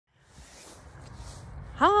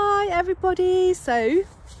everybody. So,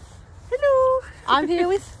 hello. I'm here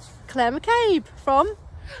with Clare McCabe from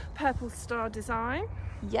Purple Star Design.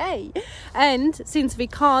 Yay. And since we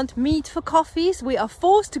can't meet for coffees, we are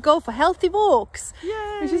forced to go for healthy walks.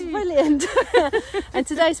 Yay. Which is brilliant. And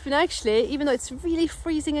today's been actually, even though it's really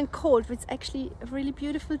freezing and cold, it's actually a really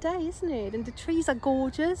beautiful day, isn't it? And the trees are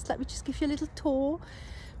gorgeous. Let me just give you a little tour.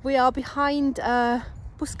 We are behind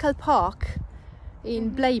Bouskell Park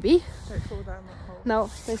in Blaby. Don't fall down that hole.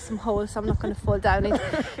 No, there's some holes, so I'm not going to fall down it.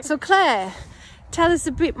 So Clare, tell us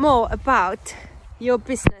a bit more about your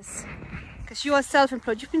business. Because you are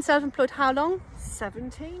self-employed. You've been self-employed how long?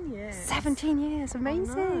 17 years. 17 years,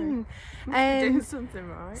 amazing. Doing something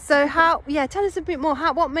right. So tell us a bit more.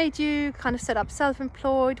 What made you kind of set up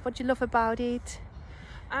self-employed? What do you love about it?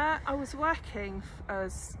 I was working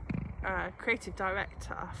as a creative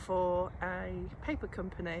director for a paper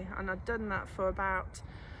company, and I'd done that for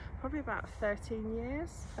probably about 13 years.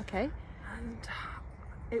 Okay. And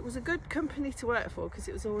it was a good company to work for because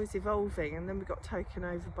it was always evolving, and then we got taken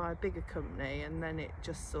over by a bigger company, and then it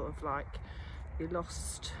just sort of like we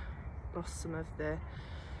lost some of the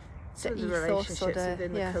relationships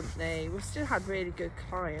within the company. We still had really good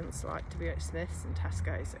clients like WH Smiths and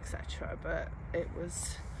Tesco's, etc., but it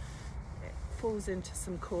falls into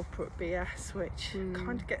some corporate BS which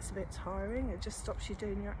kind of gets a bit tiring. It just stops you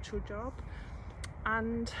doing your actual job,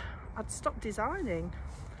 and I'd stopped designing.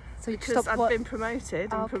 So because I'd been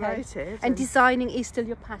promoted and promoted. And designing is still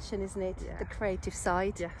your passion, isn't it? Yeah. The creative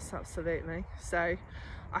side. Yes, absolutely. So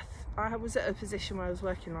I was at a position where I was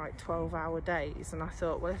working like 12-hour days, and I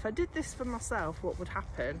thought, well, if I did this for myself, what would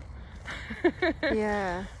happen?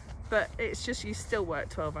 Yeah. But it's just, you still work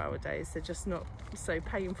 12-hour days. They're just not so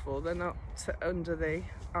painful. They're not under the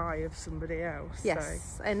eye of somebody else.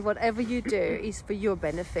 Yes, so. And whatever you do is for your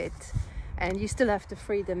benefit. And you still have the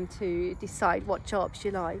freedom to decide what jobs you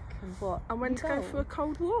like and when to go for a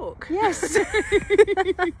cold walk. Yes.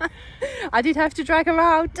 I did have to drag her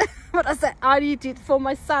out, but I said I need it for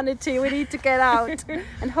my sanity. We need to get out,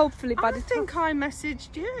 and hopefully by the time. I think I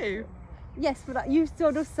messaged you. Yes, but you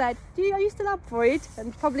sort of said, are you still up for it?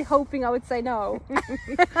 And probably hoping I would say no.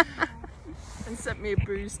 And sent me a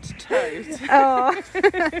bruised toad. Oh.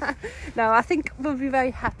 No, I think we'll be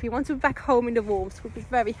very happy once we're back home in the warmth. We'll be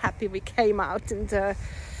very happy we came out and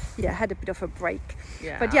had a bit of a break.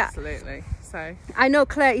 Yeah, but absolutely. So I know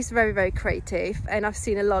Clare is very, very creative, and I've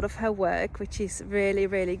seen a lot of her work, which is really,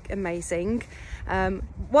 really amazing.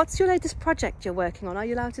 What's your latest project you're working on? Are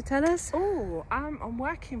you allowed to tell us? Oh, I'm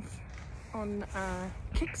working on a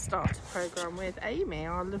Kickstarter program with Amy,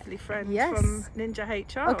 our lovely friend from Ninja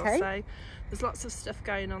HR. Okay. So there's lots of stuff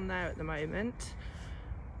going on there at the moment,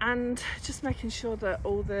 and just making sure that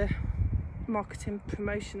all the marketing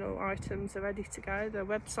promotional items are ready to go. The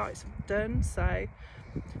website's done, so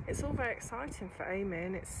it's all very exciting for Amy,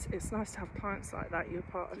 and it's nice to have clients like that. You're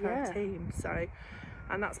part of her team, so,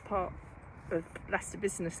 and that's part of Leicester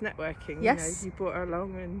Business Networking. Yes, you brought her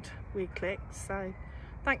along and we clicked, so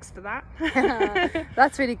thanks for that.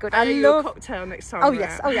 That's really good. I love a cocktail next time. Oh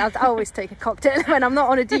yes, I always take a cocktail when I'm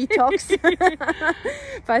not on a detox.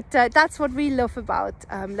 But that's what we love about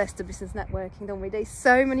Leicester Business Networking, don't we? There's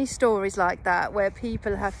so many stories like that where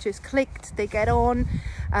people have just clicked, they get on,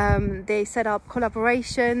 they set up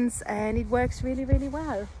collaborations, and it works really, really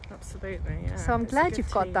well. Absolutely, yeah. So I'm glad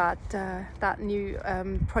you've got that new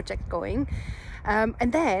project going.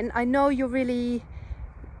 And then I know you're really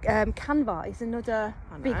Canva is another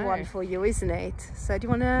big one for you, isn't it? So do you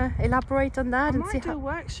want to elaborate on that? I might do a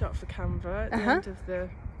workshop for Canva at the end of the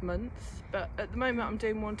month, but at the moment I'm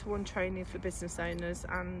doing one-to-one training for business owners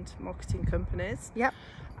and marketing companies. Yep.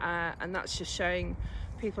 And that's just showing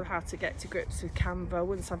people how to get to grips with Canva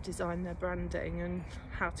once I've designed their branding, and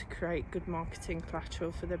how to create good marketing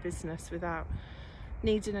collateral for their business without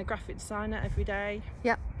needing a graphic designer every day.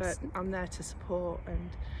 Yeah. But I'm there to support and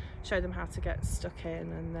show them how to get stuck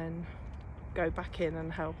in, and then go back in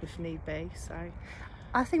and help if need be. So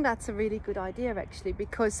I think that's a really good idea, actually,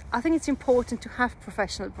 because I think it's important to have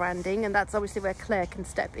professional branding, and that's obviously where Clare can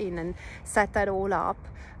step in and set that all up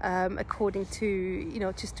according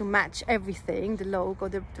to, just to match everything, the logo,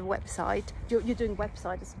 the website. You're doing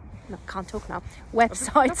websites. No, can't talk now.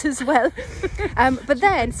 Websites as well. But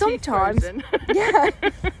then sometimes, but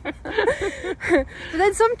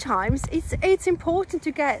then sometimes it's important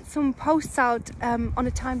to get some posts out on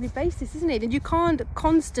a timely basis, isn't it? And you can't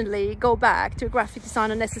constantly go back to a graphic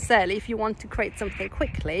designer necessarily if you want to create something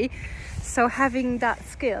quickly. So having that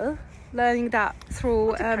skill, learning that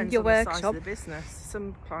through your workshop. The size of the business.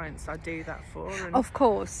 Some clients I do that for, and of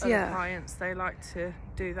course, other clients, they like to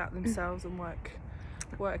do that themselves and work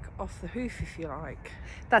work off the hoof, if you like.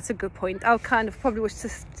 That's a good point. I kind of probably was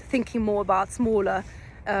just thinking more about smaller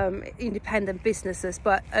independent businesses,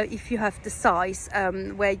 but if you have the size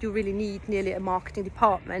where you really need nearly a marketing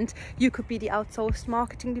department, you could be the outsourced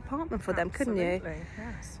marketing department for them, couldn't you? Absolutely,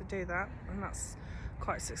 yes, we do that, and that's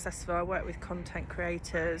quite successful. I work with content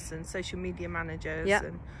creators and social media managers,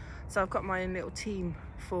 and so I've got my own little team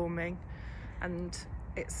forming, and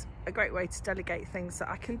it's a great way to delegate things that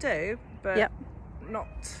I can do, but not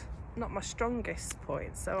my strongest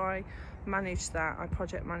point. So I manage that, I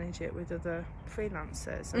project manage it with other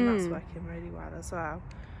freelancers, and that's working really well as well.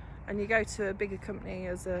 And you go to a bigger company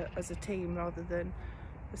as a team rather than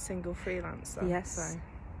a single freelancer. Yes. So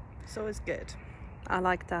it's always good. I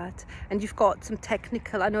like that. And you've got some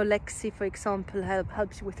technical, I know Lexi, for example,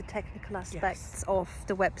 helps you with the technical aspects of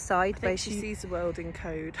the website. I think she sees the world in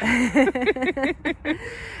code.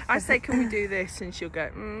 I say, can we do this? And she'll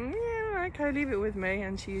go, yeah, okay, leave it with me.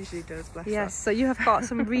 And she usually does, bless her. Yes, so you have got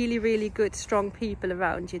some really, really good, strong people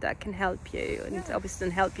around you that can help you, and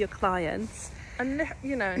obviously help your clients. And,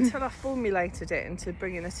 you know, until I formulated it into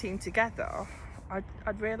bringing a team together,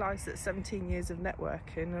 I'd realised that 17 years of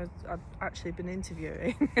networking, I'd actually been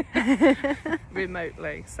interviewing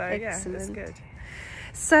remotely. So excellent. Yeah, it's good.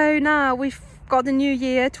 So now we've got the new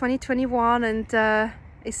year, 2021, and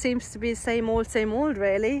it seems to be the same old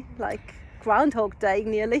really, like Groundhog Day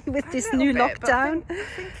nearly with this new lockdown. I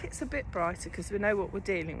think it's a bit brighter because we know what we're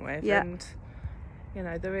dealing with, and you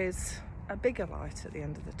know, there is a bigger light at the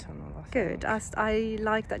end of the tunnel, I think. Good. I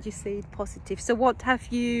like that you see it positive. So what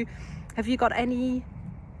have you got any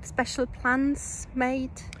special plans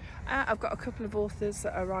made? I've got a couple of authors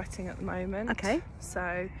that are writing at the moment. Okay.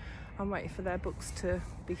 So I'm waiting for their books to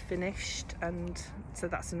be finished, and so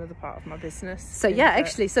that's another part of my business. So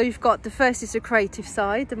actually, so you've got the first is the creative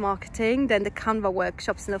side, the marketing, then the Canva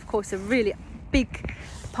workshops, and of course a really big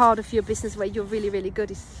part of your business where you're really, really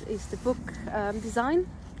good is the book design.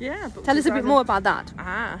 Yeah. Tell us a bit more about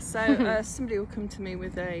that. So somebody will come to me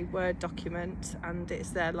with a Word document, and it's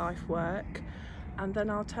their life work, and then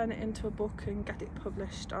I'll turn it into a book and get it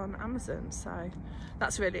published on Amazon. So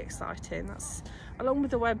that's really exciting. That's along with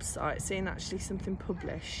the website, seeing actually something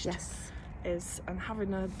published. Yes. And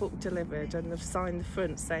having a book delivered, and they've signed the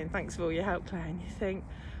front saying thanks for all your help, Claire, and you think,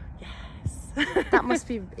 yes. That must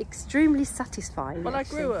be extremely satisfying. Well,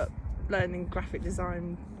 actually. I grew up learning graphic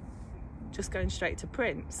design, just going straight to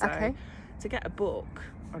print, so to get a book,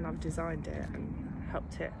 and I've designed it and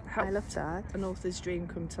helped I love that. An author's dream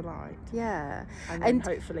come to light, and then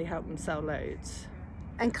hopefully help them sell loads.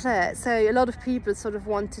 And Claire, so a lot of people sort of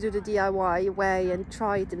want to do the DIY way and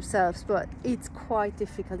try it themselves, but it's quite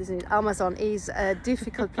difficult, isn't it? Amazon is a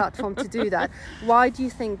difficult platform to do that. Why do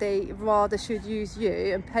you think they rather should use you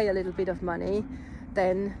and pay a little bit of money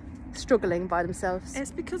than struggling by themselves?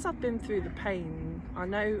 It's because I've been through the pain. I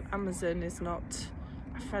know Amazon is not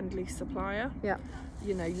a friendly supplier. Yeah.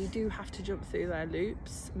 You know, you do have to jump through their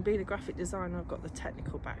loops. And being a graphic designer, I've got the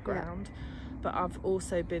technical background, but I've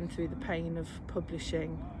also been through the pain of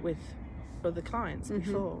publishing with other clients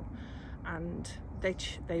before, and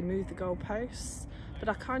they move the goalposts, but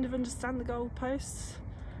I kind of understand the goalposts,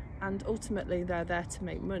 and ultimately they're there to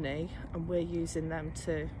make money, and we're using them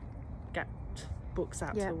to get books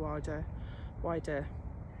out to a wider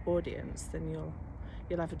audience than you'll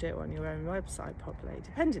ever do it on your own website, probably,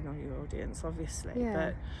 depending on your audience, obviously.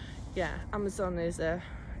 But yeah, Amazon is a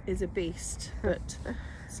beast, but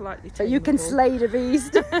slightly tameable. So you can slay the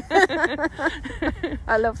beast.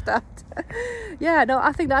 I love that. Yeah, no,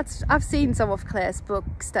 I think I've seen some of Claire's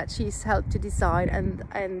books that she's helped to design,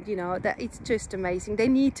 and you know, that it's just amazing. They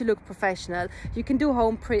need to look professional. You can do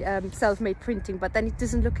home self-made printing, but then it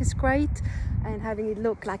doesn't look as great, and having it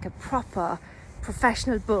look like a proper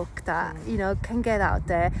professional book that you know can get out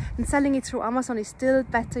there, and selling it through Amazon is still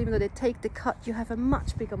better. Even though they take the cut, you have a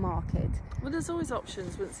much bigger market. Well, there's always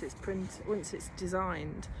options once it's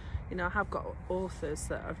designed. You know, I have got authors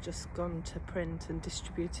that have just gone to print and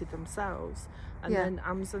distributed themselves, and then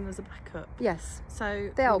Amazon as a backup. Yes, so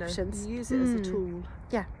there are options. You use it as a tool.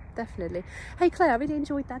 Yeah, definitely. Hey Claire, I really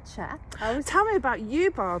enjoyed that chat. Tell me about you,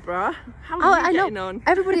 Barbara. How are you getting on?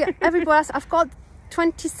 Everybody else, I've got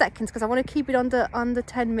 20 seconds because I want to keep it under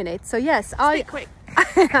 10 minutes. So yes, quick.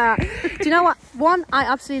 Do you know what? One, I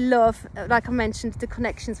absolutely love, like I mentioned, the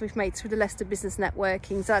connections we've made through the Leicester Business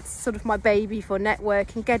Networking. So that's sort of my baby for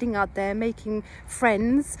networking, getting out there, making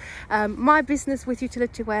friends. My business with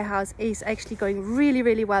Utility Warehouse is actually going really,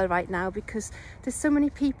 really well right now because there's so many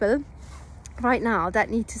people right now that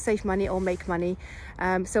need to save money or make money.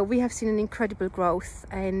 So we have seen an incredible growth,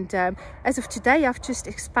 and as of today I've just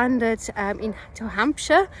expanded into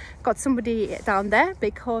Hampshire, got somebody down there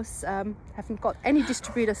because haven't got any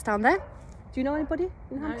distributors down there. Do you know anybody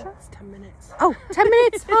in Hampshire? No, it's 10 minutes. Oh, 10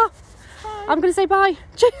 minutes. Oh, I'm going to say bye.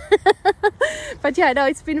 But yeah, no,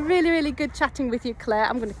 it's been really, really good chatting with you, Claire.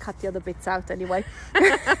 I'm going to cut the other bits out anyway.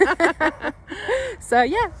 So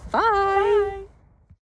yeah, bye.